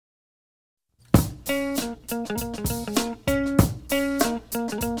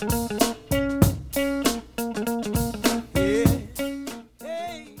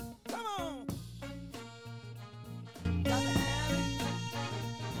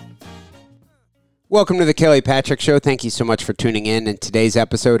Welcome to the Kelly Patrick Show. Thank you so much for tuning in. In today's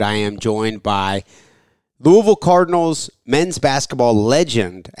episode, I am joined by Louisville Cardinals men's basketball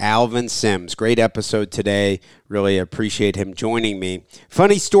legend, Alvin Sims. Great episode today. Really appreciate him joining me.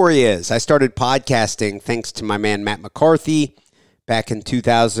 Funny story is, I started podcasting thanks to my man Matt McCarthy back in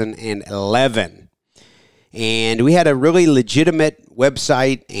 2011. And we had a really legitimate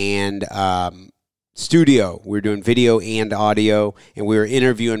website and studio. We were doing video and audio, and we were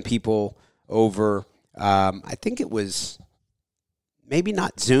interviewing people over, I think it was maybe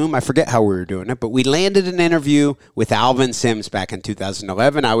not Zoom. I forget how we were doing it, but we landed an interview with Alvin Sims back in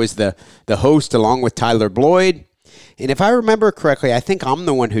 2011. I was the host along with Tyler Bloyd. And if I remember correctly, I think I'm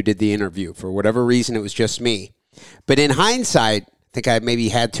the one who did the interview. For whatever reason, it was just me. But in hindsight, I think I maybe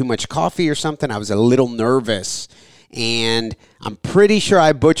had too much coffee or something. I was a little nervous. And I'm pretty sure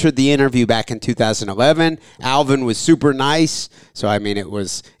I butchered the interview back in 2011. Alvin was super nice. So, I mean, it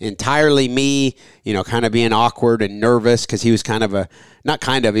was entirely me, kind of being awkward and nervous because he was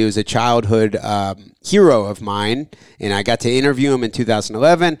he was a childhood hero of mine. And I got to interview him in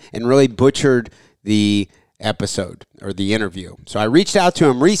 2011 and really butchered the episode or the interview. So I reached out to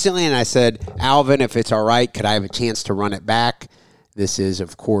him recently and I said, Alvin, if it's all right, could I have a chance to run it back? This is,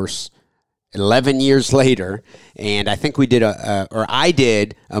 of course, 11 years later, and I think I did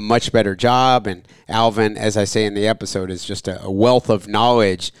a much better job, and Alvin, as I say in the episode, is just a wealth of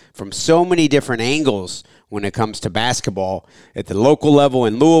knowledge from so many different angles when it comes to basketball at the local level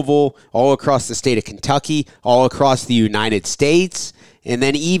in Louisville, all across the state of Kentucky, all across the United States, and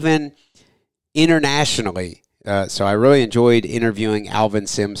then even internationally. So I really enjoyed interviewing Alvin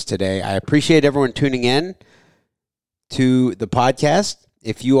Sims today. I appreciate everyone tuning in to the podcast.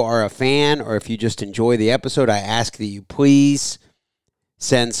 If you are a fan or if you just enjoy the episode, I ask that you please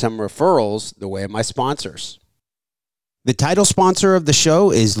send some referrals the way of my sponsors. The title sponsor of the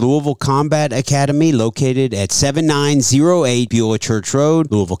show is Louisville Combat Academy, located at 7908 Beulah Church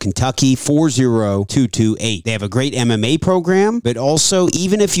Road, Louisville, Kentucky, 40228. They have a great MMA program, but also,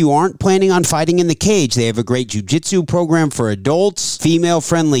 even if you aren't planning on fighting in the cage, they have a great jiu-jitsu program for adults,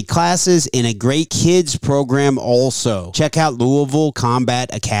 female-friendly classes, and a great kids program also. Check out Louisville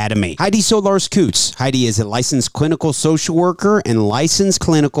Combat Academy. Heidi Solars-Coots. Heidi is a licensed clinical social worker and licensed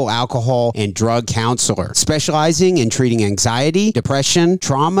clinical alcohol and drug counselor, specializing in treating anxiety, depression,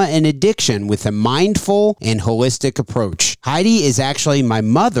 trauma, and addiction with a mindful and holistic approach. Heidi is actually my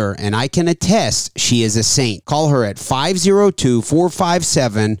mother, and I can attest she is a saint. Call her at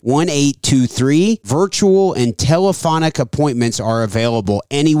 502-457-1823. Virtual and telephonic appointments are available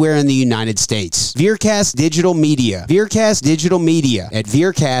anywhere in the United States. Veercast Digital Media. Veercast Digital Media at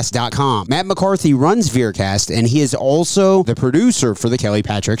veercast.com. Matt McCarthy runs Veercast, and he is also the producer for the Kelly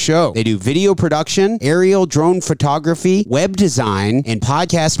Patrick Show. They do video production, aerial drone photography, web design, and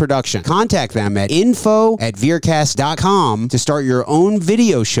podcast production. Contact them at info@veercast.com to start your own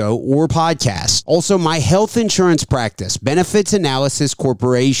video show or podcast. Also, my health insurance practice, Benefits Analysis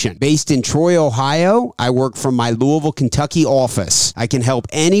Corporation. Based in Troy, Ohio, I work from my Louisville, Kentucky office. I can help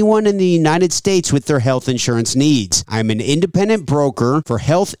anyone in the United States with their health insurance needs. I'm an independent broker for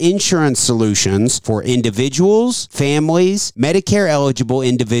health insurance solutions for individuals, families, Medicare-eligible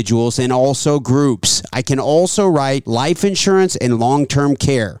individuals, and also groups. I can also write life insurance and long-term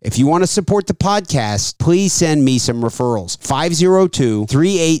care. If you want to support the podcast, please send me some referrals.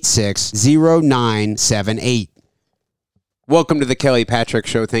 502-386-0978. Welcome to the Kelly Patrick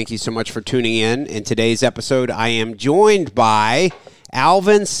Show. Thank you so much for tuning in. In today's episode, I am joined by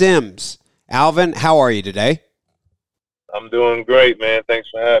Alvin Sims. Alvin, how are you today? I'm doing great, man. Thanks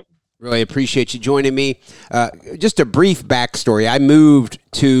for having me. Really appreciate you joining me. Just a brief backstory. I moved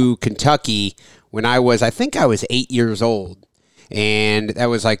to Kentucky when I was 8 years old, and that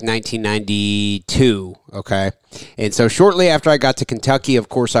was like 1992, okay? And so shortly after I got to Kentucky, of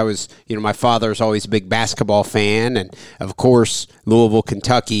course, I was, my father's always a big basketball fan, and of course, Louisville,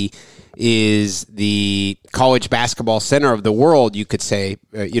 Kentucky is the college basketball center of the world, you could say,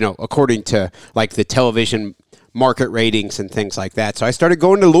 according to like the television market ratings and things like that. So I started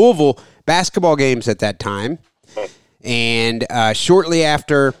going to Louisville basketball games at that time, and shortly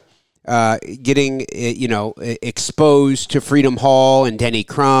after getting, exposed to Freedom Hall and Denny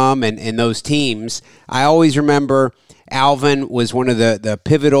Crum and those teams, I always remember Alvin was one of the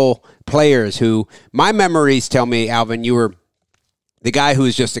pivotal players who, my memories tell me, Alvin, you were the guy who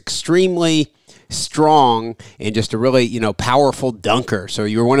was just extremely strong and just a really, powerful dunker. So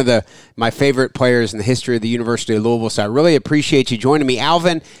you were one of my favorite players in the history of the University of Louisville. So I really appreciate you joining me.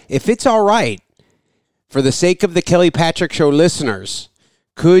 Alvin, if it's all right, for the sake of the Kelly Patrick Show listeners,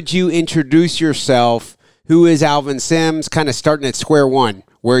 could you introduce yourself? Who is Alvin Sims? Kind of starting at square one.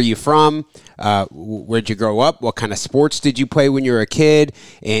 Where are you from? Where'd you grow up? What kind of sports did you play when you were a kid?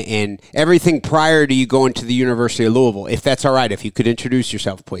 And everything prior to you going to the University of Louisville, if that's all right. If you could introduce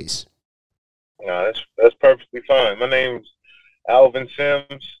yourself, please. No, that's perfectly fine. My name's Alvin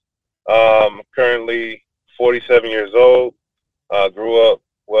Sims. Currently 47 years old. Grew up,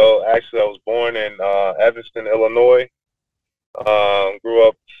 well, actually, I was born in Evanston, Illinois. Grew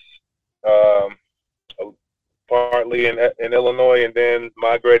up partly in Illinois, and then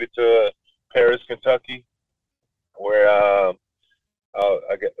migrated to Paris, Kentucky, where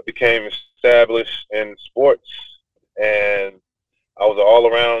became established in sports, and I was an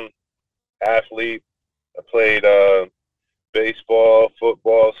all-around athlete. I played baseball,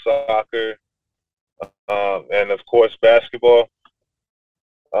 football, soccer, and of course basketball.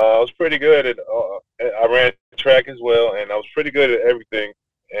 I was pretty good at. I ran track as well, and I was pretty good at everything.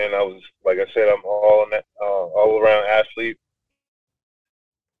 And I was, like I said, I'm all around athlete.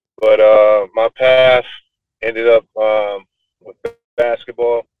 But my path ended up with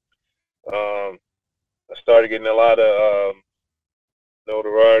basketball. I started getting a lot of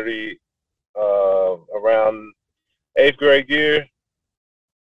notoriety around 8th grade year,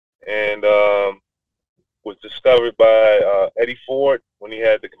 and was discovered by Eddie Ford when he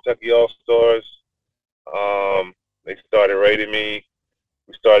had the Kentucky All-Stars. They started rating me.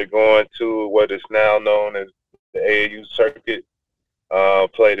 We started going to what is now known as the AAU circuit.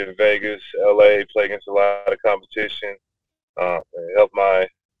 Played in Vegas, LA, played against a lot of competition. It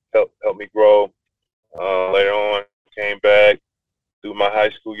helped me grow. Later on, came back through my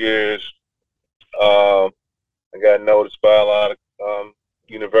high school years. I got noticed by a lot of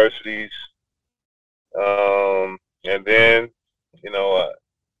universities. And then,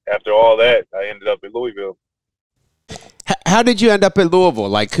 after all that, I ended up in Louisville. How did you end up at Louisville?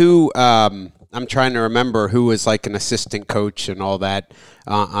 Like who? I'm trying to remember who was like an assistant coach and all that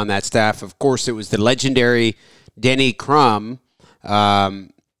on that staff. Of course, it was the legendary Denny Crum.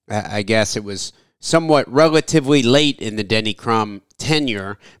 I guess it was somewhat relatively late in the Denny Crum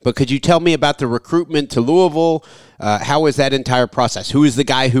tenure, but could you tell me about the recruitment to Louisville? How was that entire process? Who is the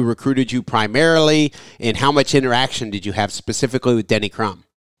guy who recruited you primarily, and how much interaction did you have specifically with Denny Crum?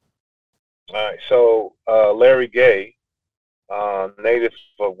 All right, so Larry Gay, native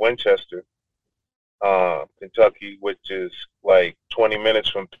of Winchester, Kentucky, which is like 20 minutes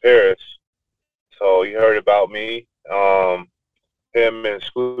from Paris. So he heard about me. Him and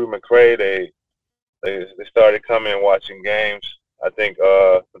Scooter McCrae, they started coming and watching games. I think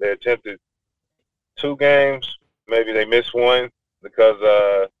they attempted 2 games. Maybe they missed one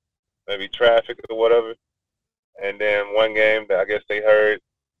because maybe traffic or whatever. And then one game that I guess they heard,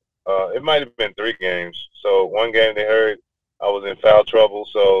 it might have been 3 games. So one game they heard I was in foul trouble,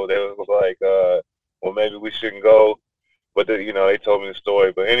 so they was like, well, maybe we shouldn't go. But they told me the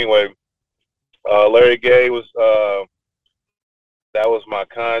story. But anyway, Larry Gay was that was my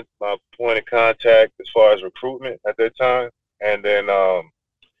point of contact as far as recruitment at that time. And then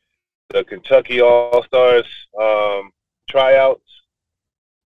the Kentucky All-Stars tryouts,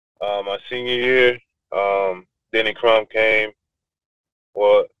 my senior year, Denny Crum came.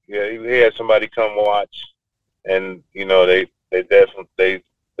 Well, yeah, he had somebody come watch, and they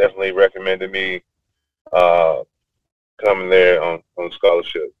definitely recommended me coming there on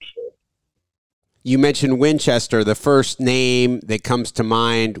scholarship. So. You mentioned Winchester. The first name that comes to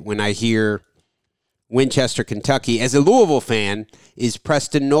mind when I hear Winchester, Kentucky, as a Louisville fan, is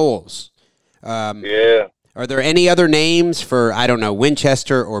Preston Knowles. Yeah. Are there any other names for, I don't know,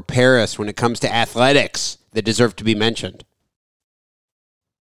 Winchester or Paris when it comes to athletics that deserve to be mentioned?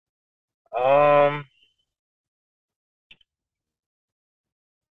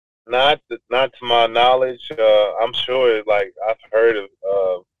 Not to my knowledge. I'm sure, like, I've heard of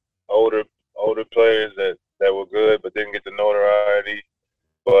older players that were good but didn't get the notoriety.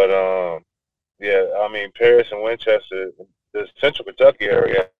 But yeah, I mean, Paris and Winchester, the Central Kentucky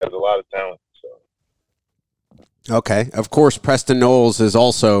area has a lot of talent. So. Okay, of course, Preston Knowles is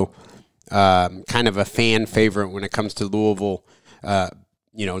also kind of a fan favorite when it comes to Louisville.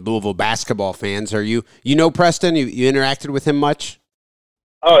 Louisville basketball fans. Are you Preston? You interacted with him much?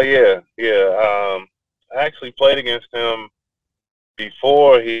 Oh yeah. I actually played against him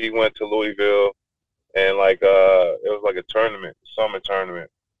before he went to Louisville, and it was like a tournament, summer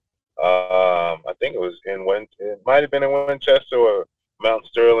tournament. I think it might have been in Winchester or Mount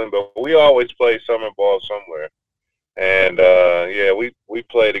Sterling, but we always play summer ball somewhere. And yeah, we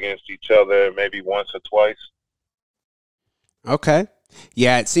played against each other maybe once or twice. Okay.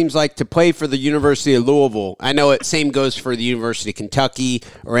 Yeah, it seems like to play for the University of Louisville, I know it same goes for the University of Kentucky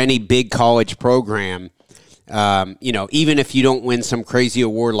or any big college program. Even if you don't win some crazy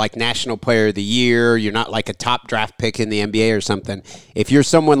award like National Player of the Year, you're not like a top draft pick in the NBA or something. If you're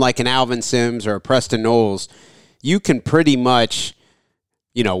someone like an Alvin Sims or a Preston Knowles, you can pretty much,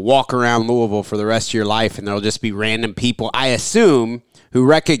 walk around Louisville for the rest of your life, and there'll just be random people, I assume, who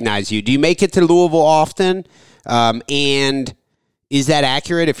recognize you. Do you make it to Louisville often? And is that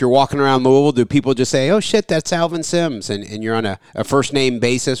accurate? If you're walking around Louisville, do people just say, oh, shit, that's Alvin Sims, and you're on a first-name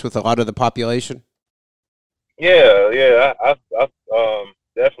basis with a lot of the population? Yeah. I've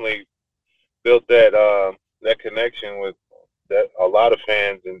definitely built that connection with a lot of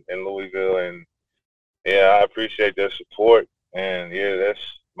fans in Louisville, and yeah, I appreciate their support. And yeah, that's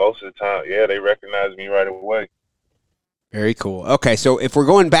most of the time. Yeah, they recognize me right away. Very cool. Okay, so if we're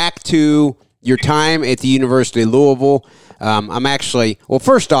going back to your time at the University of Louisville,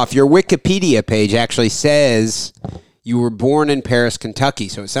 first off, your Wikipedia page actually says you were born in Paris, Kentucky.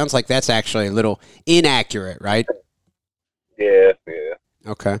 So it sounds like that's actually a little inaccurate, right? Yeah.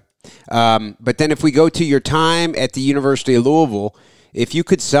 Okay. But then if we go to your time at the University of Louisville, if you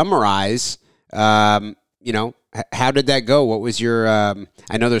could summarize, how did that go? What was your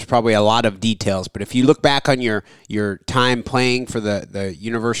I know there's probably a lot of details, but if you look back on your time playing for the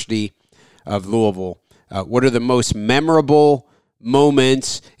University of Louisville, what are the most memorable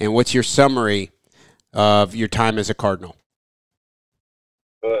moments, and what's your summary of your time as a Cardinal?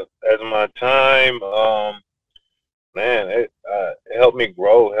 As my time, it helped me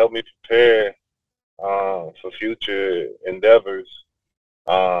grow, helped me prepare for future endeavors.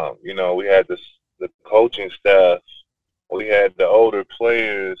 We had the coaching staff, we had the older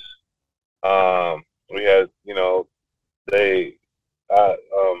players, we had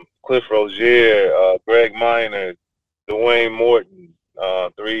Cliff Rozier, Greg Minor, Dwayne Morton,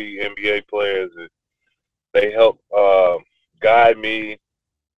 3 NBA players. They helped guide me.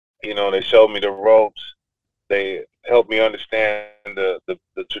 They showed me the ropes. They helped me understand the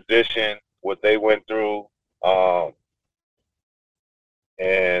tradition, what they went through,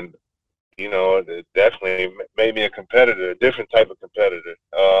 and it definitely made me a competitor, a different type of competitor.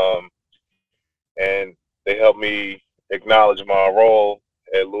 And they helped me acknowledge my role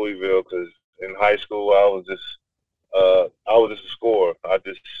at Louisville, because in high school I was just a scorer.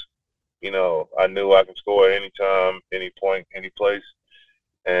 I knew I could score at any time, any point, any place.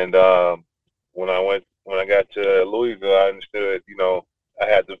 And when I got to Louisville, I understood, I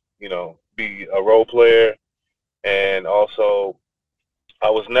had to, be a role player, and also I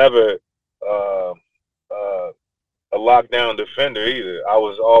was never a lockdown defender either. I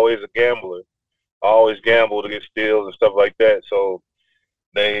was always a gambler. I always gambled to get steals and stuff like that. So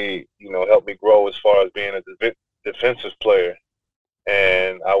they, helped me grow as far as being a defensive player.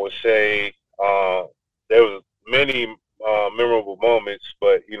 And I would say there was many memorable moments,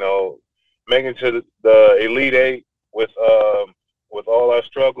 but making to the Elite Eight with all our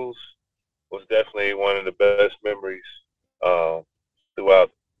struggles was definitely one of the best memories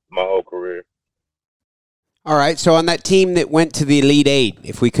throughout my whole career. All right, so on that team that went to the Elite Eight,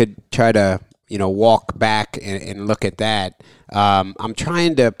 if we could try to walk back and look at that, I'm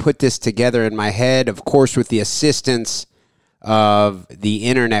trying to put this together in my head, of course, with the assistance of the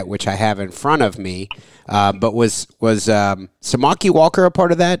internet, which I have in front of me. But was Samaki Walker a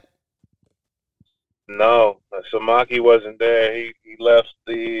part of that? No, Samaki wasn't there. He left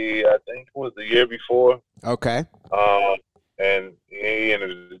I think it was the year before. Okay. And he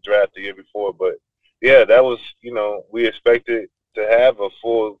entered the draft the year before. But yeah, that was, we expected to have a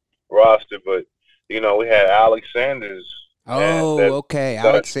full roster, but we had Alex Sanders. Okay,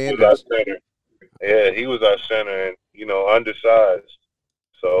 Alex Sanders. Yeah, he was our center, and undersized.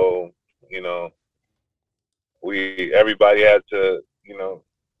 So everybody had to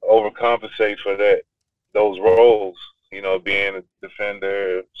overcompensate for those roles. Being a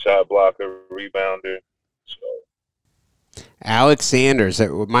defender, shot blocker, rebounder. So Alex Sanders.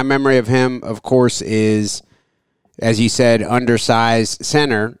 My memory of him, of course, is, as you said, undersized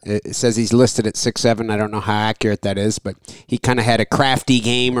center. It says he's listed at 6'7". I don't know how accurate that is, but he kind of had a crafty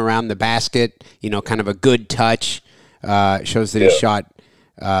game around the basket, kind of a good touch. Shows that he shot,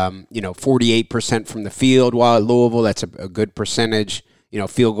 48% from the field while at Louisville. That's a good percentage,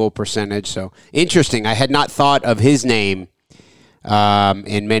 field goal percentage. So interesting. I had not thought of his name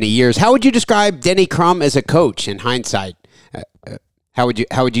in many years. How would you describe Denny Crum as a coach in hindsight? How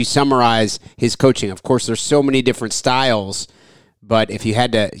would you summarize his coaching? Of course, there's so many different styles, but if you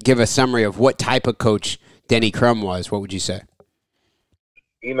had to give a summary of what type of coach Denny Crum was, what would you say?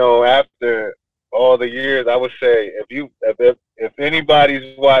 After all the years, I would say if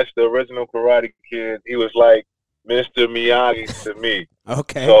anybody's watched the original Karate Kid, he was like Mr. Miyagi to me.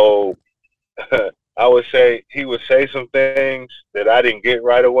 Okay. So I would say he would say some things that I didn't get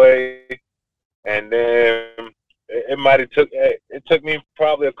right away, and then it might have took me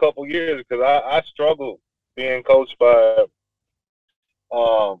probably a couple years because I struggled being coached by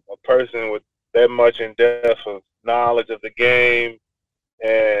a person with that much in depth of knowledge of the game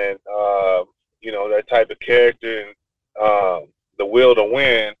and that type of character and the will to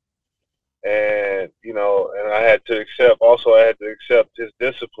win. And and I had to accept his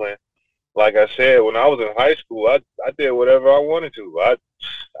discipline. Like I said, when I was in high school, I did whatever I wanted to.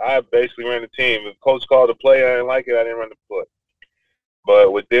 I basically ran the team. If coach called a play, I didn't like it, I didn't run the play.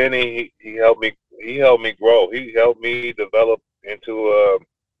 But with Denny, he helped me. He helped me grow. He helped me develop into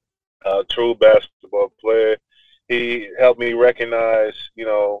a true basketball player. He helped me recognize,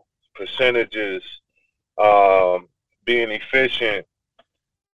 percentages, being efficient,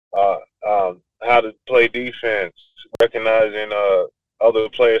 uh, how to play defense, recognizing other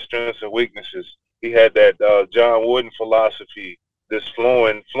players' strengths and weaknesses. He had that John Wooden philosophy, this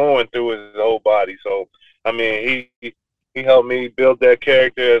flowing through his whole body. So, I mean, he helped me build that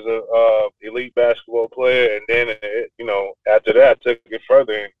character as a elite basketball player, and then after that, I took it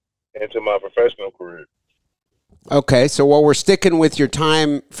further into my professional career. Okay, so while we're sticking with your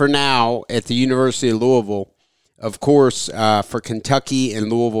time for now at the University of Louisville, of course, for Kentucky and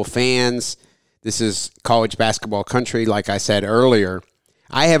Louisville fans, this is college basketball country, like I said earlier.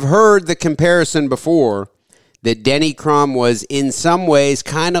 I have heard the comparison before that Denny Crum was in some ways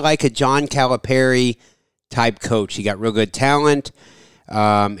kind of like a John Calipari type coach. He got real good talent,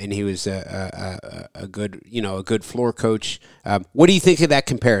 and he was a good floor coach. What do you think of that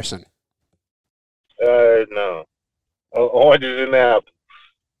comparison? No, oranges and apples.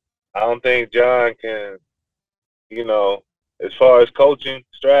 I don't think John can. As far as coaching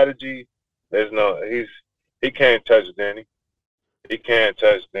strategy, he can't touch Danny. He can't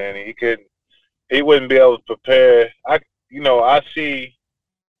touch Danny. He wouldn't be able to prepare. I've seen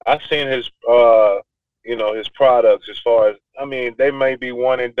his his products as far as, they may be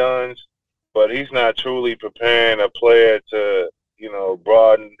one and dones, but he's not truly preparing a player to,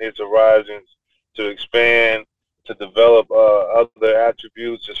 broaden his horizons, to expand, to develop other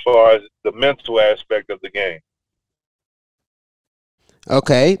attributes as far as the mental aspect of the game.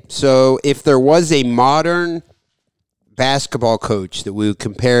 Okay, so if there was a modern basketball coach that we would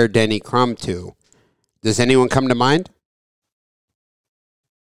compare Denny Crum to, does anyone come to mind?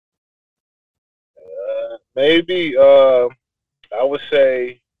 Maybe I would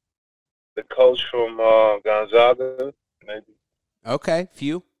say the coach from Gonzaga, maybe. Okay,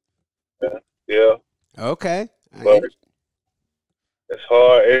 few. Yeah. Okay. But it's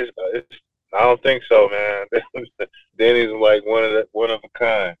hard. I don't think so, man. Denny's like one of a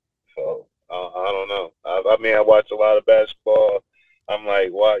kind. So I don't know. I watch a lot of basketball. I'm like,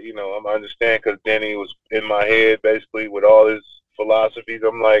 why? I understand because Denny was in my head basically with all his philosophies.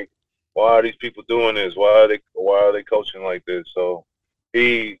 I'm like, why are these people doing this? Why are they coaching like this? So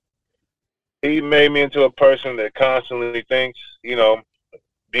he made me into a person that constantly thinks,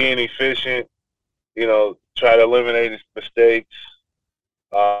 being efficient, try to eliminate his mistakes,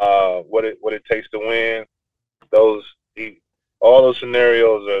 what it takes to win. All those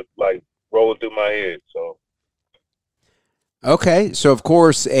scenarios are like rolling through my head. So. Okay, so of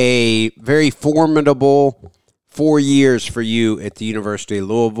course a very formidable 4 years for you at the University of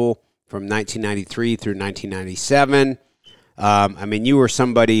Louisville from 1993 through 1997. You were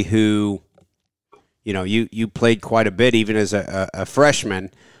somebody who, you played quite a bit even as a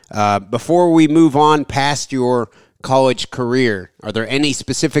freshman. Before we move on past your college career, are there any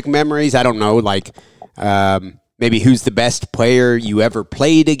specific memories? I don't know, like maybe who's the best player you ever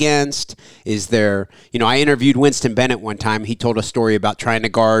played against? Is there, I interviewed Winston Bennett one time. He told a story about trying to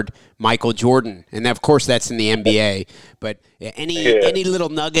guard Michael Jordan. And of course that's in the NBA. But any little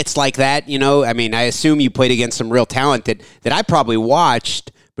nuggets like that, I assume you played against some real talent that I probably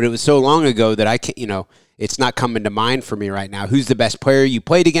watched, but it was so long ago that I can't, it's not coming to mind for me right now. Who's the best player you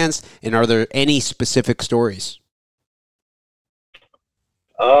played against? And are there any specific stories?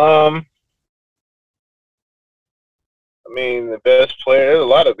 The best player, there's a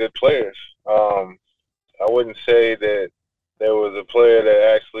lot of good players. I wouldn't say that there was a player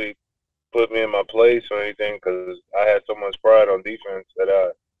that actually put me in my place or anything because I had so much pride on defense that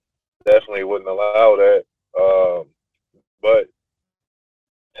I definitely wouldn't allow that. But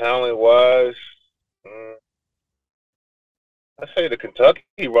talent-wise, I say the Kentucky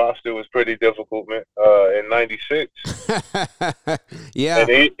roster was pretty difficult, man, in '96. Yeah.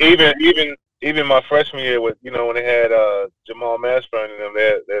 And even my freshman year, with when they had Jamal Mashburn in them,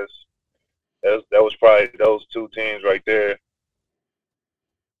 that was probably those two teams right there.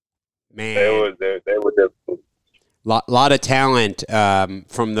 Man, they were difficult. lot of talent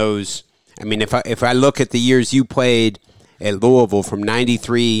from those. I mean, if I look at the years you played at Louisville from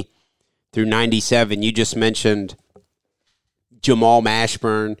 '93 through '97, you just mentioned Jamal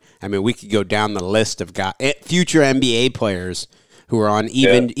Mashburn. I mean, we could go down the list of future NBA players who are on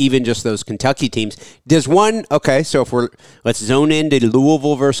even just those Kentucky teams. Does one so if let's zone into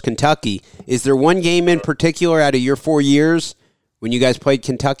Louisville versus Kentucky. Is there one game in particular out of your 4 years when you guys played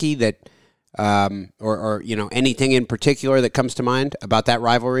Kentucky that or anything in particular that comes to mind about that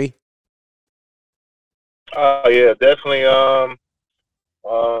rivalry? Yeah, definitely.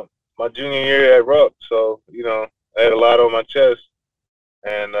 My junior year at Rupp, so I had a lot on my chest,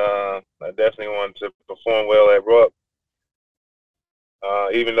 and I definitely wanted to perform well at Rupp.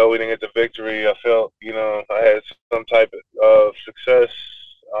 Even though we didn't get the victory, I felt I had some type of success.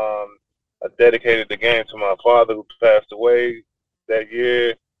 I dedicated the game to my father who passed away that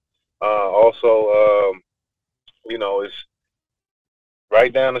year. Also, it's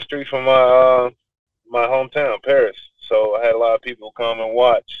right down the street from my hometown, Paris. So I had a lot of people come and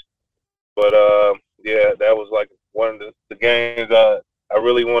watch. But that was like one of the games I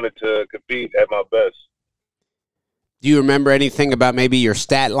really wanted to compete at my best. Do you remember anything about maybe your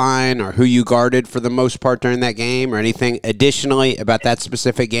stat line or who you guarded for the most part during that game, or anything additionally about that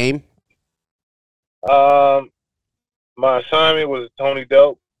specific game? My assignment was Tony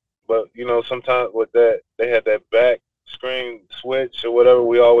Delk, but sometimes with that they had that back screen switch or whatever.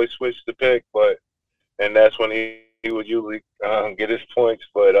 We always switched the pick, and that's when he would usually get his points.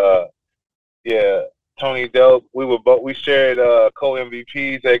 But Tony Delk, we shared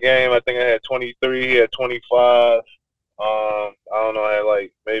co-MVPs that game. I think I had 23, he had 25. I don't know, I had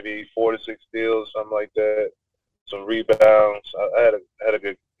like maybe 4 to 6 steals, something like that. Some rebounds. I had a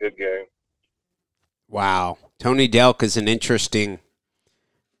good game. Wow, Tony Delk is an interesting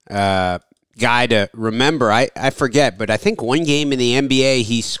guy to remember. I forget, but I think one game in the NBA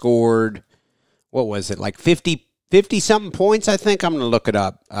he scored, what was it, like 50 something points? I think I'm going to look it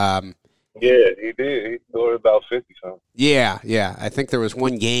up. Yeah, he did. He scored about 50 something. Yeah. I think there was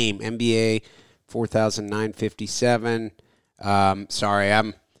one game, NBA 4,957. Sorry,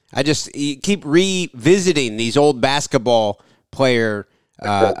 I just keep revisiting these old basketball player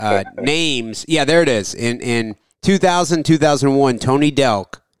names. Yeah, there it is. In 2000, 2001, Tony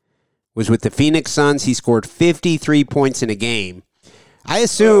Delk was with the Phoenix Suns. He scored 53 points in a game. I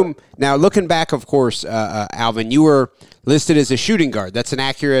assume, now looking back, of course, Alvin, you were listed as a shooting guard.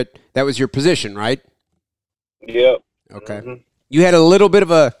 That was your position, right? Yep. Okay. Mm-hmm. You had a little bit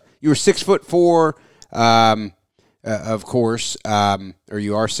of you were 6'4", of course, or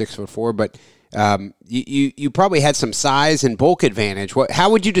you are 6'4", but you probably had some size and bulk advantage.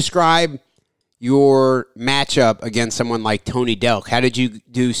 How would you describe your matchup against someone like Tony Delk? How did you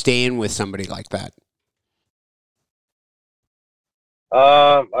do staying with somebody like that?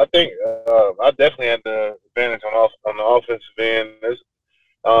 I think I definitely had the advantage on the offensive end. There's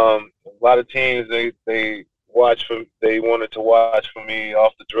a lot of teams they wanted to watch for me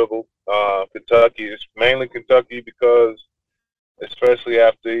off the dribble. Kentucky, it's mainly Kentucky because especially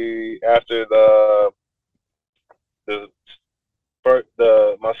after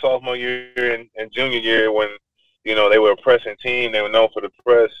my sophomore year and junior year when they were a pressing team, they were known for the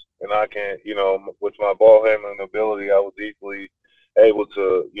press, and I can with my ball handling ability, I was equally able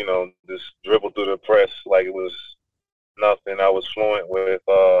to just dribble through the press like it was nothing. I was fluent with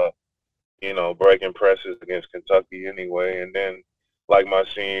breaking presses against Kentucky anyway. And then like my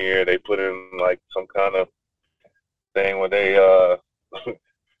senior year, they put in like some kind of thing where they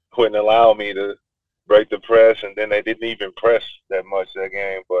wouldn't allow me to break the press, and then they didn't even press that much that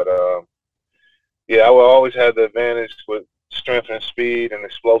game. But I will always have the advantage with strength and speed and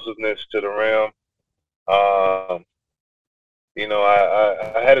explosiveness to the rim.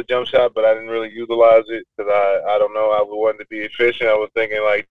 I had a jump shot, but I didn't really utilize it because I don't know, I wanted to be efficient. I was thinking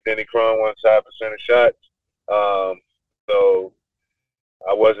like Denny Crum, 100% shots. So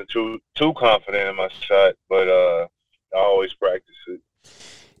I wasn't too confident in my shot, but I always practice it.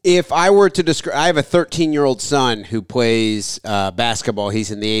 If I were to describe, I have a 13-year-old son who plays basketball.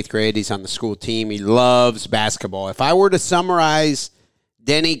 He's in the 8th grade. He's on the school team. He loves basketball. If I were to summarize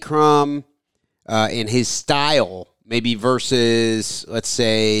Denny Crum in his style, maybe versus, let's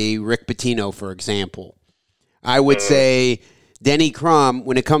say, Rick Pitino, for example, I would say Denny Crum,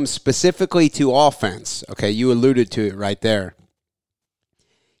 when it comes specifically to offense, okay, you alluded to it right there.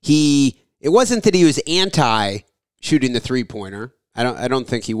 It wasn't that he was anti-shooting the three-pointer. I don't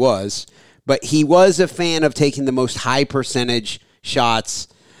think he was, but he was a fan of taking the most high percentage shots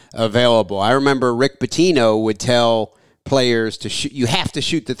available. I remember Rick Pitino would tell players to shoot. You have to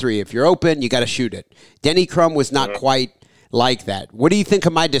shoot the three. If you're open, you got to shoot it. Denny Crum was not quite like that. What do you think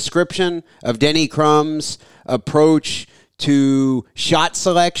of my description of Denny Crum's approach to shot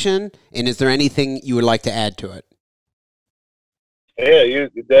selection? And is there anything you would like to add to it? Yeah, you're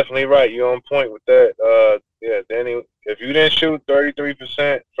definitely right. You're on point with that. Yeah, Danny, if you didn't shoot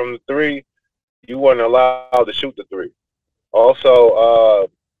 33% from the three, you weren't allowed to shoot the three. Also,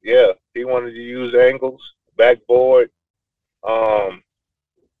 yeah, he wanted to use angles, backboard.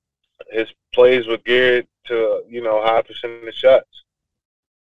 His plays were geared to, high percentage shots.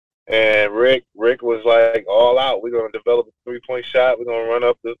 And Rick was like all out. We're gonna develop a 3-point shot. We're gonna run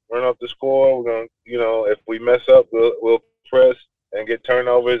up the score. We're gonna, if we mess up, we'll press and get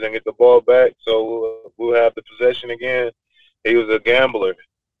turnovers and get the ball back. So we'll have the possession again. He was a gambler.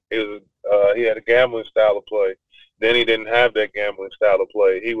 He had a gambling style of play. Then he didn't have that gambling style of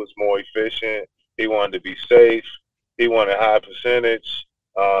play. He was more efficient. He wanted to be safe. He wanted high percentage,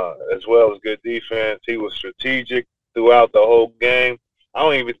 as well as good defense. He was strategic throughout the whole game. I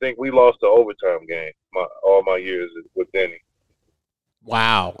don't even think we lost the overtime game all my years with Denny.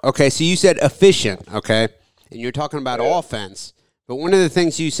 Wow. Okay, so you said efficient, okay? And you're talking about offense. But one of the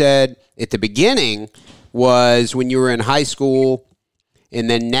things you said at the beginning was when you were in high school and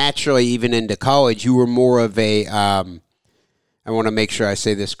then naturally even into college, you were more of a I want to make sure I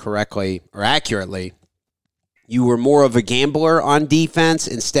say this correctly or accurately. You were more of a gambler on defense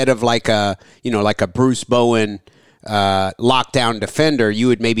instead of like a Bruce Bowen lockdown defender. You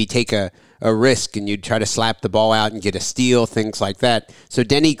would maybe take a risk and you'd try to slap the ball out and get a steal, things like that. So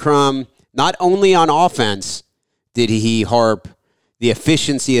Denny Crum, not only on offense did he harp the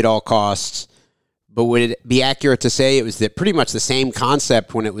efficiency at all costs, but would it be accurate to say it was pretty much the same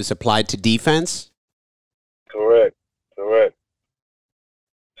concept when it was applied to defense? Correct.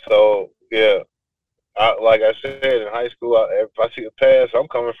 So, yeah, like I said, in high school, if I see a pass, I'm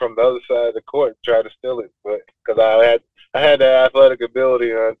coming from the other side of the court and try to steal it. But because I had that athletic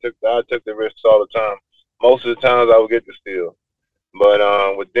ability, and I took the risks all the time. Most of the times, I would get the steal. But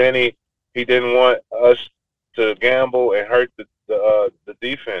with Denny, he didn't want us to gamble and hurt the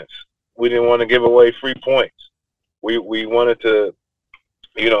defense. We didn't want to give away free points. We wanted to,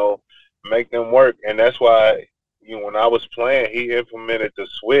 make them work, and that's why when I was playing, he implemented the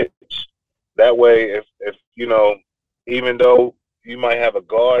switch. That way, if even though you might have a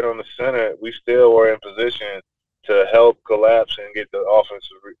guard on the center, we still were in position to help collapse and get the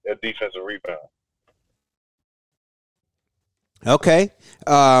defensive rebound. Okay.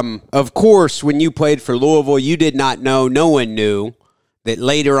 Of course, when you played for Louisville, you did not know, no one knew, that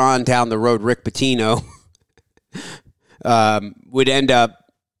later on down the road, Rick Pitino would end up,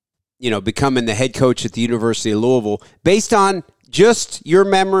 becoming the head coach at the University of Louisville. Based on just your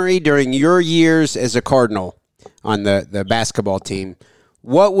memory during your years as a Cardinal on the basketball team,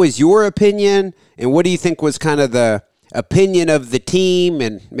 what was your opinion, and what do you think was kind of the opinion of the team,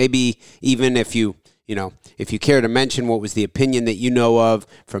 and maybe even if you care to mention what was the opinion that you know of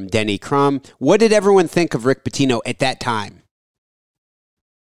from Denny Crum? What did everyone think of Rick Pitino at that time?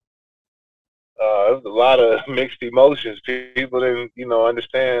 There was a lot of mixed emotions. People didn't,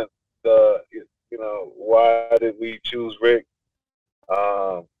 understand why did we choose Rick.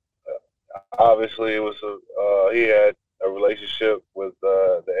 Obviously, it was he had a relationship with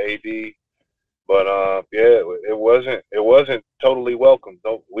the AD, but it wasn't totally welcome.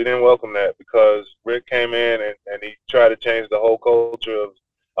 We didn't welcome that because Rick came in and he tried to change the whole culture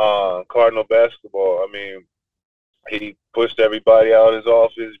of Cardinal basketball. I mean, he pushed everybody out of his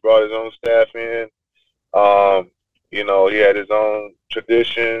office, brought his own staff in. He had his own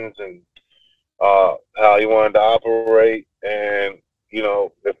traditions and how he wanted to operate. And,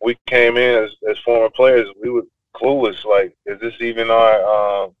 if we came in as former players, we were clueless. Like, is this even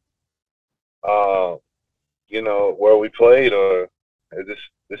our, where we played, or is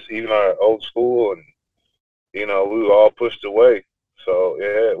this even our old school? And, we were all pushed away. So,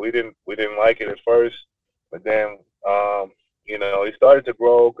 yeah, we didn't like it at first. But then, he started to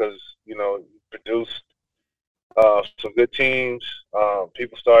grow because, he produced some good teams.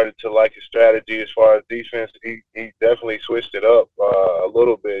 People started to like his strategy as far as defense. He definitely switched it up a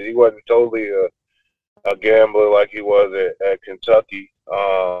little bit. He wasn't totally a gambler like he was at Kentucky.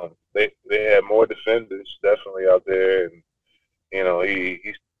 They had more defenders definitely out there, and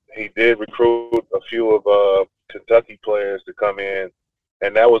he did recruit a few of Kentucky players to come in,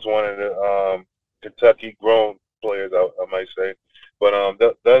 and that was one of the Kentucky grown players, I might say. But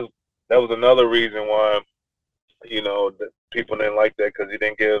that was another reason why that people didn't like that, because he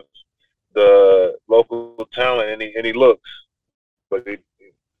didn't give the local talent any looks. But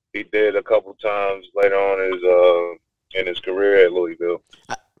he did a couple times later on in his career at Louisville.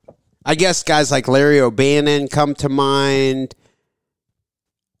 I guess guys like Larry O'Bannon come to mind.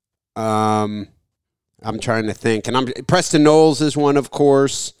 I'm trying to think, and Preston Knowles is one, of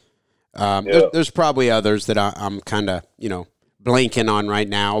course. There's probably others that I'm kind of blanking on right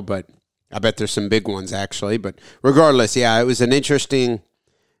now, but I bet there's some big ones actually. But regardless, yeah, it was an interesting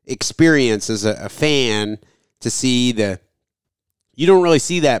experience as a fan to see you don't really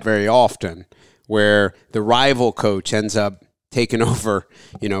see that very often, where the rival coach ends up taking over,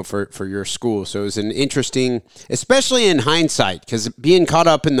 for your school. So it was an interesting, especially in hindsight, because being caught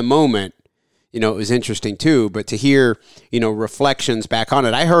up in the moment, it was interesting too. But to hear, reflections back on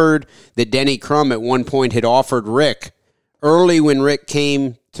it, I heard that Denny Crum at one point had offered Rick early when Rick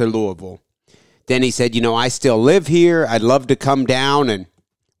came to Louisville. Denny said, I still live here. I'd love to come down and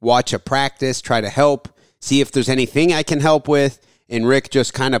watch a practice, try to help, see if there's anything I can help with. And Rick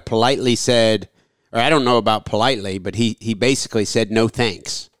just kind of politely said, or I don't know about politely, but he basically said no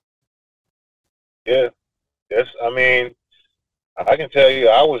thanks. Yeah. Yes. I mean, I can tell you,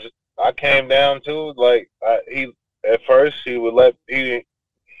 I came down to at first he would he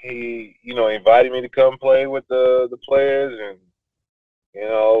invited me to come play with the players and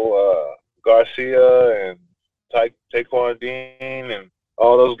Garcia and Taquan Dean and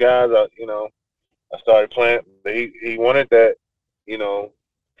all those guys. I started playing, but he wanted that,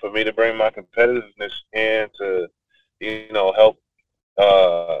 for me to bring my competitiveness in to, help,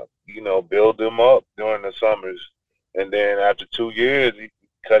 build them up during the summers. And then after 2 years, he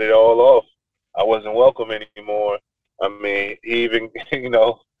cut it all off. I wasn't welcome anymore. I mean, he even,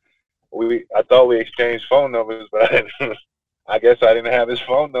 I thought we exchanged phone numbers, but I guess I didn't have his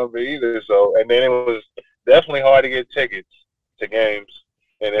phone number either. So, and then it was definitely hard to get tickets to games.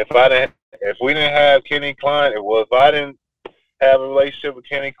 And if we didn't have Kenny Klein, if I didn't have a relationship with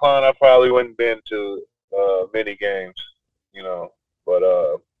Kenny Klein, I probably wouldn't have been to many games, But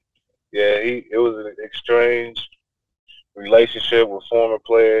it was an strange relationship with former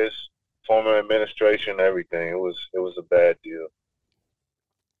players, former administration, everything. It was a bad deal.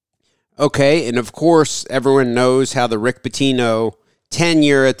 Okay, and of course, everyone knows how the Rick Pitino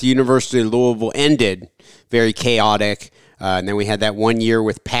tenure at the University of Louisville ended. Very chaotic. And then we had that 1 year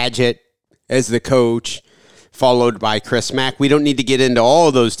with Padgett as the coach, followed by Chris Mack. We don't need to get into all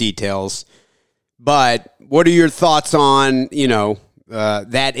of those details, but what are your thoughts on,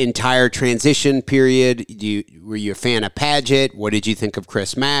 that entire transition period? Were you a fan of Padgett? What did you think of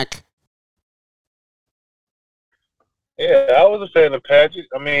Chris Mack? Yeah, I was a fan of Padgett.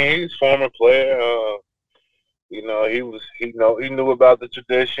 I mean, he's a former player. He knew about the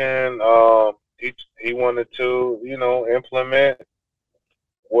tradition. He wanted to, implement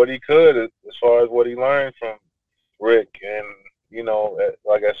what he could as far as what he learned from Rick. And,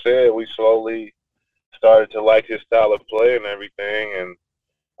 like I said, we slowly started to like his style of play and everything. And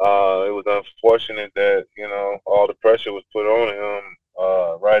it was unfortunate that, all the pressure was put on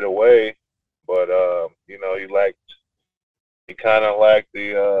him right away. But, he kind of lacked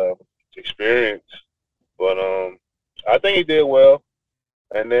the experience. But I think he did well.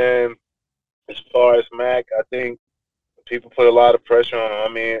 And then as far as Mac, I think people put a lot of pressure on him.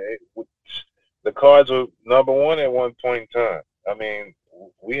 I mean, the Cards were number one at one point in time. I mean,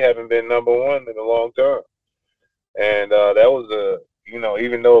 we haven't been number one in a long time. And that was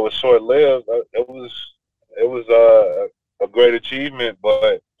even though it was short-lived, it was a great achievement.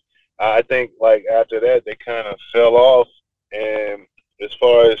 But I think, after that, they kind of fell off. And as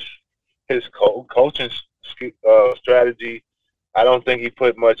far as his coaching strategy, I don't think he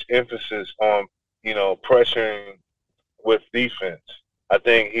put much emphasis on, pressuring with defense. I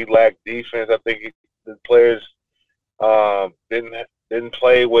think he lacked defense. I think the players didn't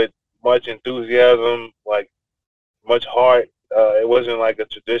play with much enthusiasm, much heart. It wasn't like a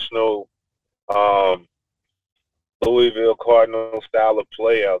traditional Louisville Cardinals style of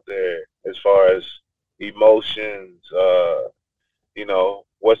play out there as far as emotions,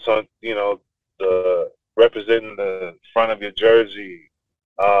 what's on, the representing the front of your jersey,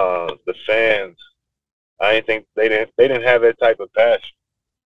 the fans. I didn't think they didn't have that type of passion.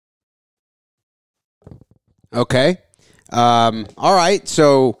 Okay. All right.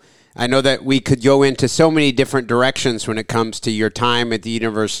 So I know that we could go into so many different directions when it comes to your time at the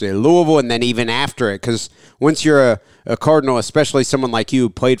University of Louisville and then even after it, because once you're a Cardinal, especially someone like you who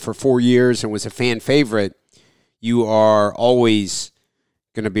played for 4 years and was a fan favorite, you are always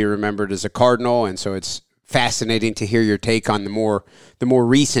going to be remembered as a Cardinal, and so it's fascinating to hear your take on the more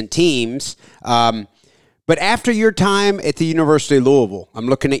recent teams. But But after your time at the University of Louisville, I'm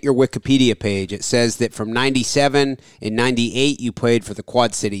looking at your Wikipedia page. It says that from 97 and 98, you played for the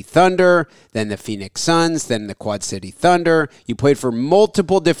Quad City Thunder, then the Phoenix Suns, then the Quad City Thunder. You played for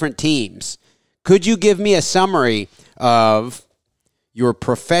multiple different teams. Could you give me a summary of your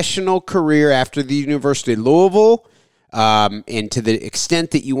professional career after the University of Louisville, and to the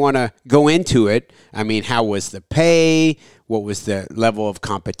extent that you want to go into it? I mean, how was the pay? What was the level of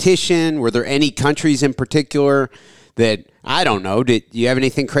competition? Were there any countries in particular that, I don't know, did you have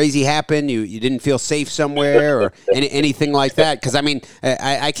anything crazy happen? You didn't feel safe somewhere or anything like that? Because, I mean,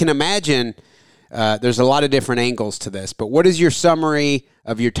 I can imagine there's a lot of different angles to this. But what is your summary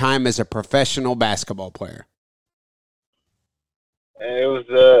of your time as a professional basketball player? And it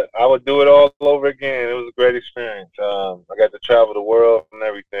was, I would do it all over again. It was a great experience. I got to travel the world and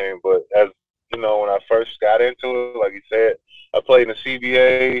everything. But as you know, when I first got into it, like you said, I played in the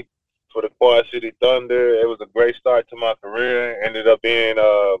CBA for the Quad City Thunder. It was a great start to my career. Ended up being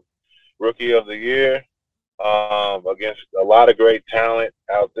Rookie of the Year against a lot of great talent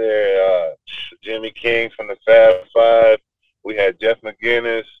out there. Jimmy King from the Fab Five. We had Jeff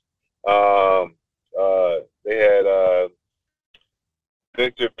McGinnis. They had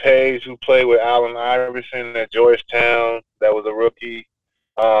Victor Page, who played with Allen Iverson at Georgetown. That was a rookie.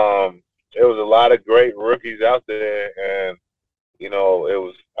 There was a lot of great rookies out there, and you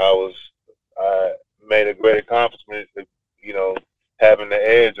know, I made a great accomplishment, you know, having the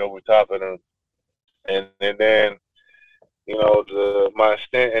edge over top of them, and then you know, my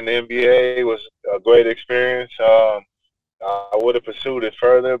stint in the NBA was a great experience. I would have pursued it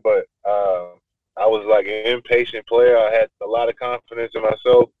further, but I was like an impatient player. I had a lot of confidence in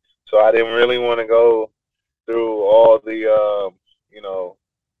myself, so I didn't really want to go through all the you know,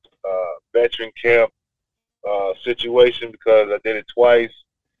 veteran camp situation because I did it twice.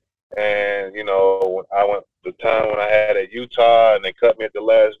 And, you know, I went the time when I had at Utah and they cut me at the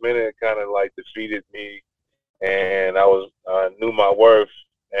last minute, it kind of like defeated me. And I knew my worth,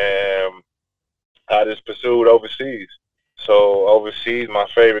 and I just pursued overseas. So overseas, my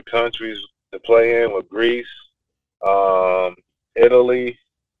favorite countries to play in were Greece, Italy,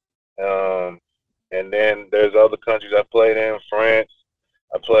 and then there's other countries I played in, France.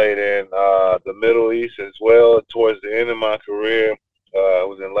 I played in the Middle East as well towards the end of my career. I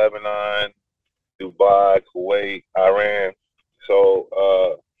was in Lebanon, Dubai, Kuwait, Iran.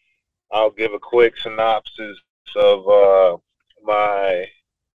 So I'll give a quick synopsis of my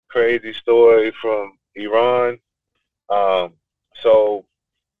crazy story from Iran. So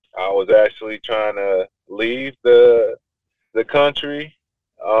I was actually trying to leave the country.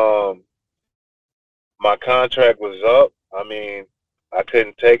 My contract was up. I mean, I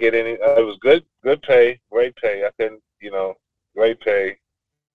couldn't take it any. It was good pay, great pay. I couldn't, you know, great pay,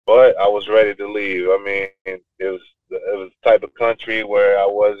 but I was ready to leave. I mean, it was the type of country where I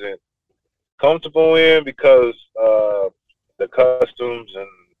wasn't comfortable in because the customs and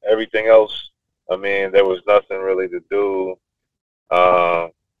everything else. I mean, there was nothing really to do. I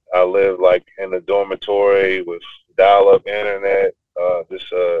lived like in a dormitory with dial-up internet,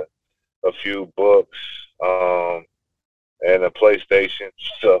 just a few books, and a PlayStation.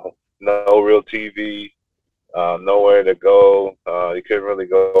 So no real TV, nowhere to go. You couldn't really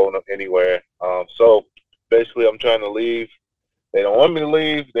go anywhere. So basically, I'm trying to leave. They don't want me to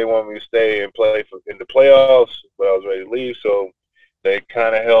leave. They want me to stay and play in the playoffs, but I was ready to leave. So they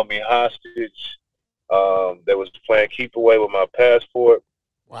kind of held me hostage. They was playing keep away with my passport.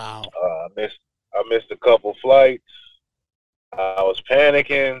 Wow. I missed a couple flights. I was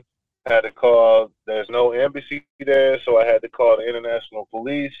panicking. Had to call. There's no embassy there, so I had to call the international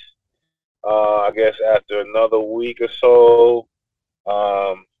police. I guess after another week or so,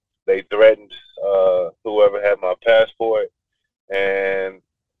 they threatened whoever had my passport, and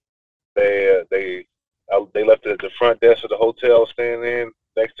they left it at the front desk of the hotel I was staying in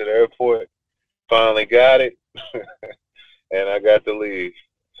next to the airport. Finally got it, and I got to leave.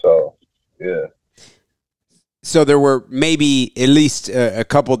 So, yeah. So there were maybe at least a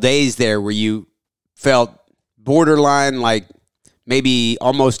couple days there where you felt borderline, like maybe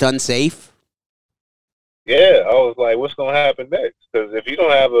almost unsafe? Yeah, I was like, what's going to happen next? Because if you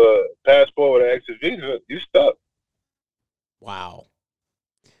don't have a passport with an exit visa, you stuck. Wow.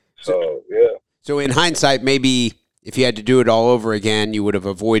 So, yeah. So in hindsight, maybe if you had to do it all over again, you would have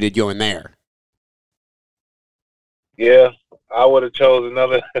avoided going there. Yeah, I would have chose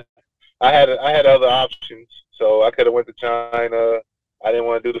another. I had other options, so I could have went to China. I didn't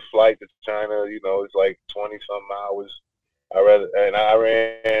want to do the flight to China. You know, it's like 20-some hours. Iran.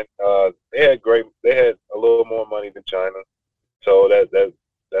 They had a little more money than China, so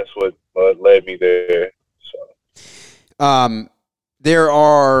that's what led me there. So There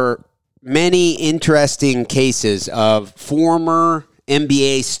are many interesting cases of former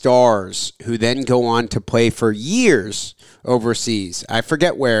NBA stars who then go on to play for years overseas. I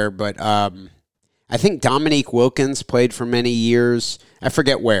forget where, but I think Dominique Wilkins played for many years. I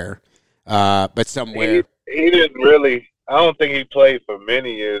forget where, but somewhere. he didn't really. I don't think he played for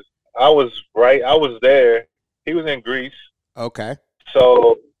many years. I was there. He was in Greece. Okay.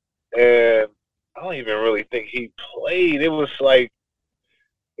 So, and I don't even really think he played. It was like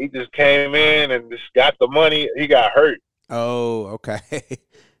he just came in and just got the money. He got hurt. Oh, okay.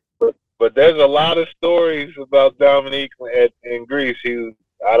 But there's a lot of stories about Dominique in Greece.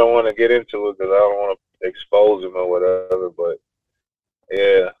 I don't want to get into it because I don't want to expose him or whatever. But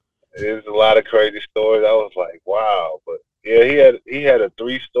yeah, there's a lot of crazy stories. I was like, wow. But yeah, he had a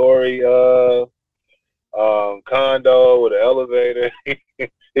 3-story condo with an elevator.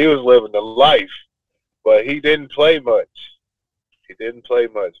 He was living the life, but he didn't play much.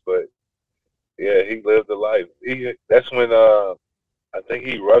 But yeah, he lived the life. That's when I think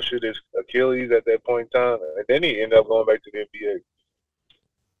he ruptured his Achilles at that point in time, and then he ended up going back to the NBA.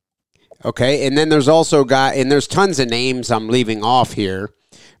 Okay, and then there's also and there's tons of names I'm leaving off here,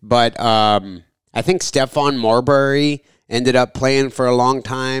 but I think Stephon Marbury ended up playing for a long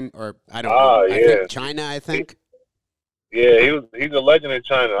time, or I don't know. Yeah. I think China, I think. Yeah, he's a legend in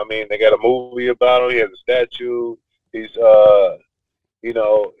China. I mean, they got a movie about him. He has a statue. He's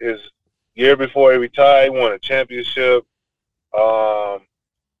his year before he retired, he won a championship.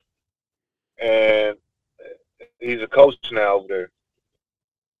 And he's a coach now over there.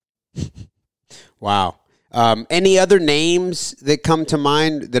 Wow. Any other names that come to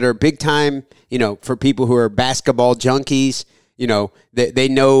mind that are big time, for people who are basketball junkies, they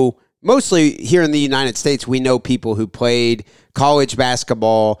know, mostly here in the United States, we know people who played college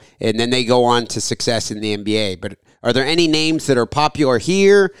basketball and then they go on to success in the NBA. But are there any names that are popular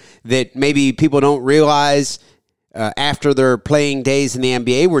here that maybe people don't realize after their playing days in the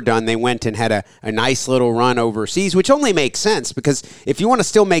NBA were done, they went and had a nice little run overseas, which only makes sense because if you want to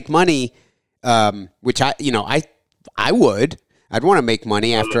still make money, which I'd want to make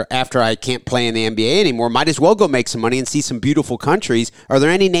money after I can't play in the NBA anymore. Might as well go make some money and see some beautiful countries. Are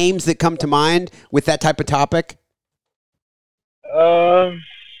there any names that come to mind with that type of topic?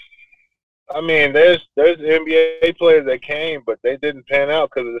 I mean, there's NBA players that came, but they didn't pan out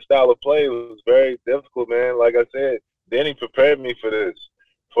because of the style of play. It was very difficult, man. Like I said, Denny prepared me for this,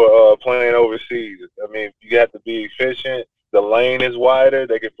 for playing overseas. I mean, you have to be efficient. The lane is wider.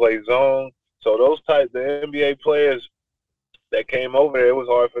 They can play zone. So the NBA players that came over there, it was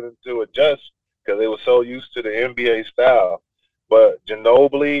hard for them to adjust because they were so used to the NBA style. But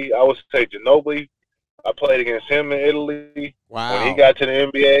Ginobili, I would say Ginobili, I played against him in Italy. Wow. When he got to the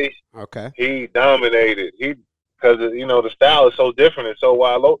NBA, okay, he dominated. Because the style is so different and so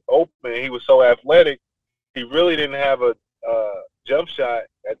wide open. He was so athletic. He really didn't have a jump shot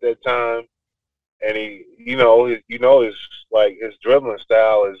at that time, and his dribbling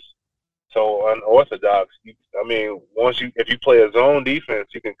style is so unorthodox. If you play a zone defense,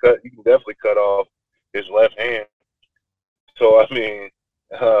 you can definitely cut off his left hand. So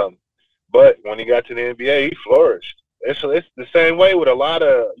but when he got to the NBA, he flourished. It's the same way with a lot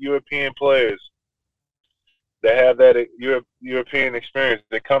of European players that have that European experience.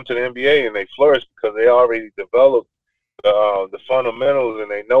 They come to the NBA and they flourish because they already developed the fundamentals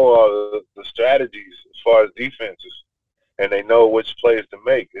and they know all the strategies as far as defenses, and they know which plays to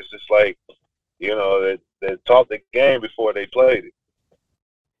make. It's just like, they taught the game before they played it.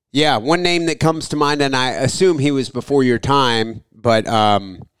 Yeah, one name that comes to mind, and I assume he was before your time, but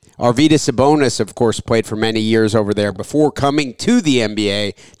Arvydas Sabonis, of course, played for many years over there before coming to the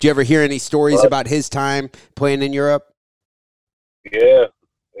NBA. Do you ever hear any stories about his time playing in Europe? Yeah,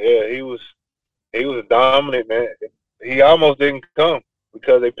 he was dominant, man. He almost didn't come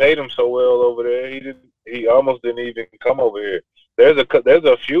because they paid him so well over there. He almost didn't even come over here. There's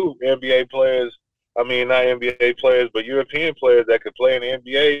a few NBA players. I mean, not NBA players, but European players that could play in the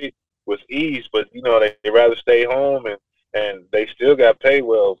NBA with ease. But they rather stay home and they still got paid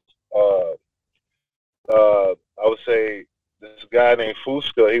well. I would say this guy named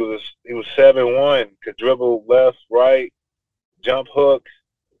Fuska. He was 7'1", could dribble left, right, jump hook,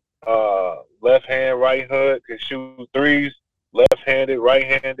 left hand, right hook, could shoot threes, left-handed,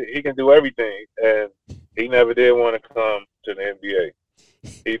 right-handed. He can do everything, and he never did want to come to the NBA.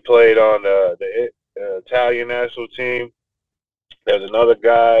 He played on the Italian national team. There's another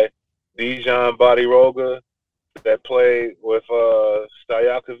guy, Dijon Bodiroga, that played with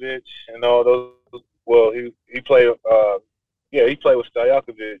Stojakovic and all those. Well, he played. He played with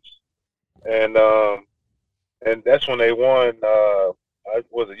Stojakovic, and and that's when they won.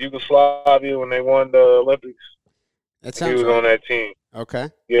 Was it Yugoslavia when they won the Olympics? That He sounds was right. on that team. Okay.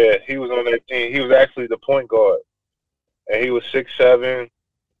 Yeah, he was on that team. He was actually the point guard, and he was 6'7".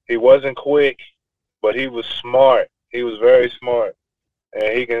 He wasn't quick, but he was smart. He was very smart,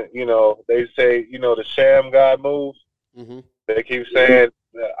 and he can. They say the sham guy move. Mm-hmm. They keep saying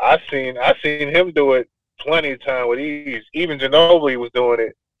I seen him do it plenty of time with ease. Even Ginobili was doing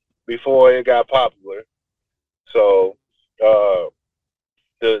it before it got popular. So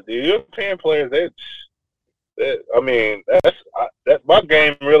the European players, I mean, that my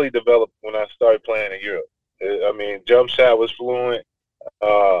game really developed when I started playing in Europe. I mean, jump shot was fluent,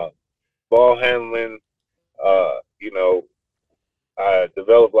 uh, ball handling. You know, I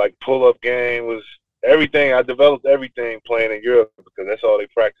developed like pull up game was everything. I developed everything playing in Europe because that's all they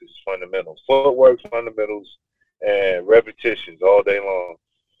practice is fundamentals, footwork fundamentals, and repetitions all day long.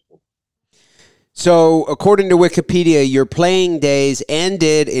 So, according to Wikipedia, your playing days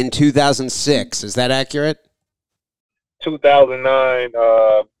ended in 2006. Is that accurate? 2009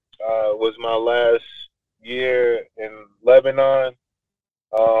 was my last year in Lebanon.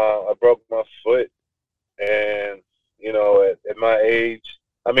 I broke my foot, and at my age,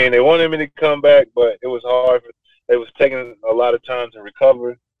 I mean, they wanted me to come back, but it was hard. It was taking a lot of time to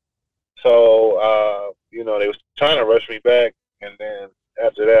recover. So, they was trying to rush me back, and then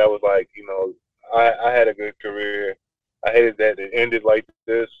after that, I was like, I had a good career. I hated that it ended like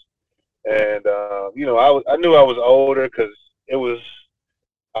this, and I knew I was older because it was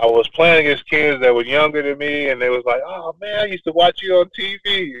I was playing against kids that were younger than me, and they was like, "Oh man, I used to watch you on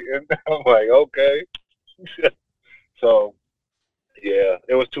TV," and I'm like, "Okay." So yeah,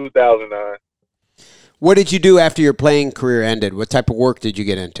 it was 2009. What did you do after your playing career ended? What type of work did you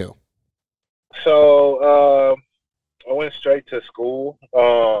get into? So I went straight to school.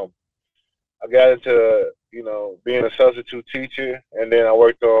 I got into being a substitute teacher, and then I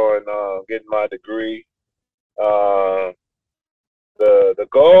worked on getting my degree. Uh, the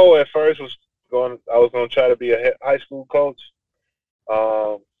goal at first was I was going to try to be a high school coach.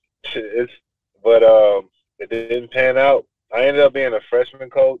 Um, it's but it didn't pan out. I ended up being a freshman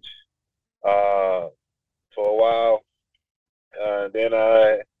coach uh, for a while. Then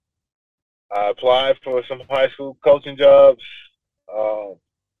I applied for some high school coaching jobs um,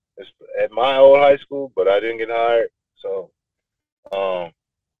 at my old high school, but I didn't get hired. So um,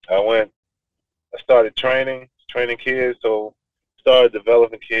 I went. I started training kids. So started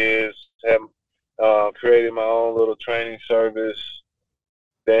developing kids. Have created my own little training service.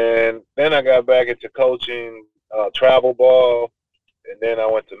 Then I got back into coaching travel ball, and then I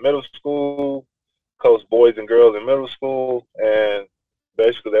went to middle school, coached boys and girls in middle school, and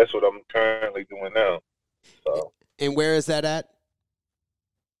basically that's what I'm currently doing now. So And where is that at?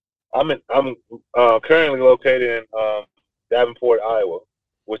 I'm currently located in Davenport, Iowa,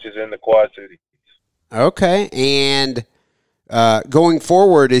 which is in the Quad Cities. Okay. And going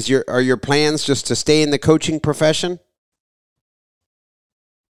forward, are your plans just to stay in the coaching profession?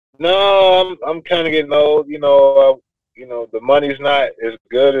 No, I'm kind of getting old. The money's not as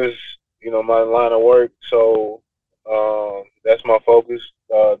good as my line of work, so that's my focus.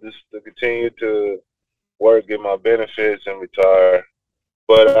 Just to continue to work, get my benefits, and retire.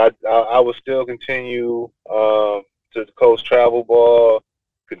 But I will still continue to coach travel ball,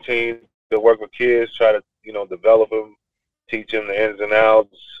 continue to work with kids, try to develop them, teach them the ins and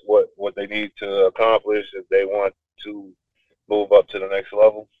outs, what they need to accomplish if they want to move up to the next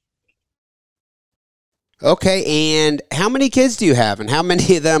level. Okay. And how many kids do you have, and how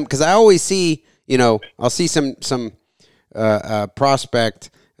many of them? Because I always see, I'll see some prospect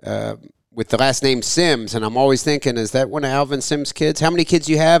with the last name Sims, and I'm always thinking, is that one of Alvin Sims' kids? How many kids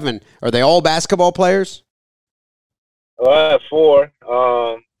do you have, and are they all basketball players? Well, I have four.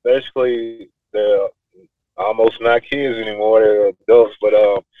 Basically, they're almost not kids anymore; they're adults. But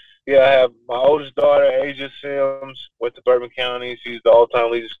yeah, I have my oldest daughter, Asia Sims, went to Bourbon County. She's the all-time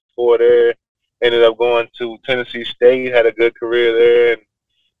leading scorer there. Ended up going to Tennessee State, had a good career there, and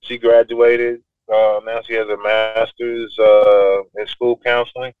she graduated. Now she has a master's in school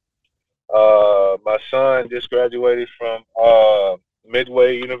counseling. My son just graduated from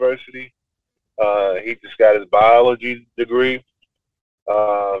Midway University. He just got his biology degree.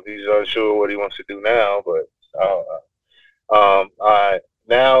 He's unsure what he wants to do now, but I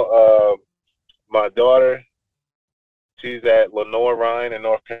now my daughter, she's at Lenore Ryan in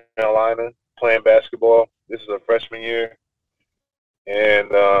North Carolina playing basketball. This is her freshman year, and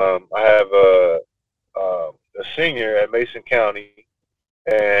I have a senior at Mason County,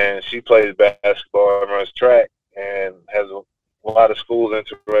 and she plays basketball and runs track, and has a lot of schools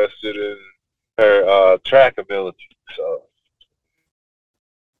interested in her track ability. So.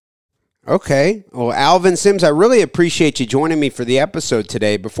 Okay. Well, Alvin Sims, I really appreciate you joining me for the episode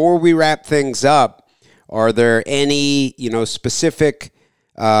today. Before we wrap things up, are there any, specific,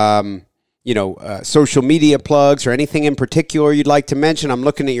 social media plugs or anything in particular you'd like to mention? I'm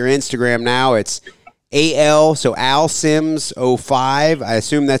looking at your Instagram now. It's AL, so Al Sims 05. I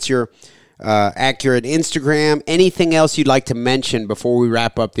assume that's your accurate Instagram. Anything else you'd like to mention before we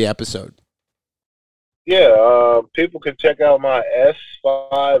wrap up the episode? Yeah, people can check out my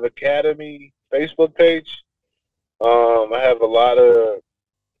S5 Academy Facebook page. I have a lot of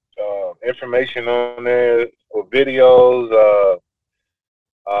information on there with videos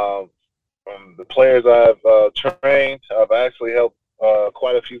from the players I've trained. I've actually helped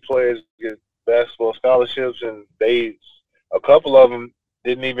quite a few players get basketball scholarships, and a couple of them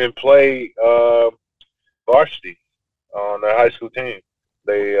didn't even play varsity on their high school team.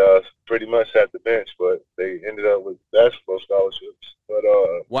 They pretty much sat the bench, but they ended up with basketball scholarships. But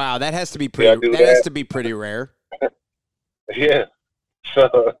wow, that has to be pretty. That has to be pretty rare. Yeah.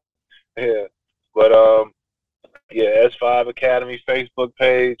 So yeah, but yeah, S5 Academy Facebook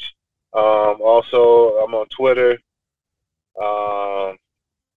page. Also, I'm on Twitter. I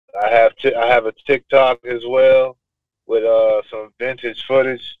have a TikTok as well with some vintage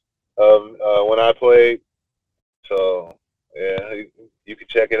footage of when I played. So yeah, you can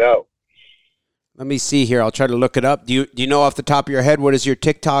check it out. Let me see here. I'll try to look it up. Do you know off the top of your head what is your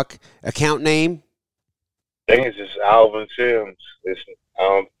TikTok account name? I think it's just Alvin Sims.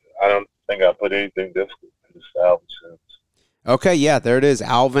 I don't think I put anything difficult. It's Alvin Sims. Okay, yeah, there it is.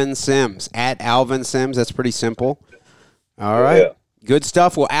 Alvin Sims at Alvin Sims. That's pretty simple. All right. Yeah. Good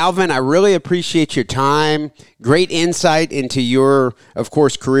stuff. Well, Alvin, I really appreciate your time. Great insight into your, of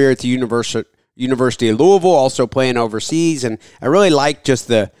course, career at the University of Louisville, also playing overseas. And I really like just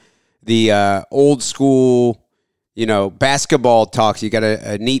the old school, basketball talks. You got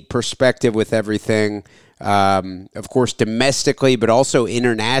a neat perspective with everything, of course, domestically, but also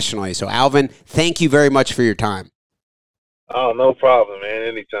internationally. So, Alvin, thank you very much for your time. Oh, no problem, man.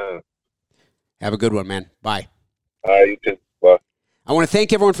 Anytime. Have a good one, man. Bye. All right, you too. Bye. I want to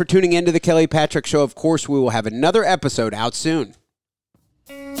thank everyone for tuning in to the Kelly Patrick Show. Of course, we will have another episode out soon.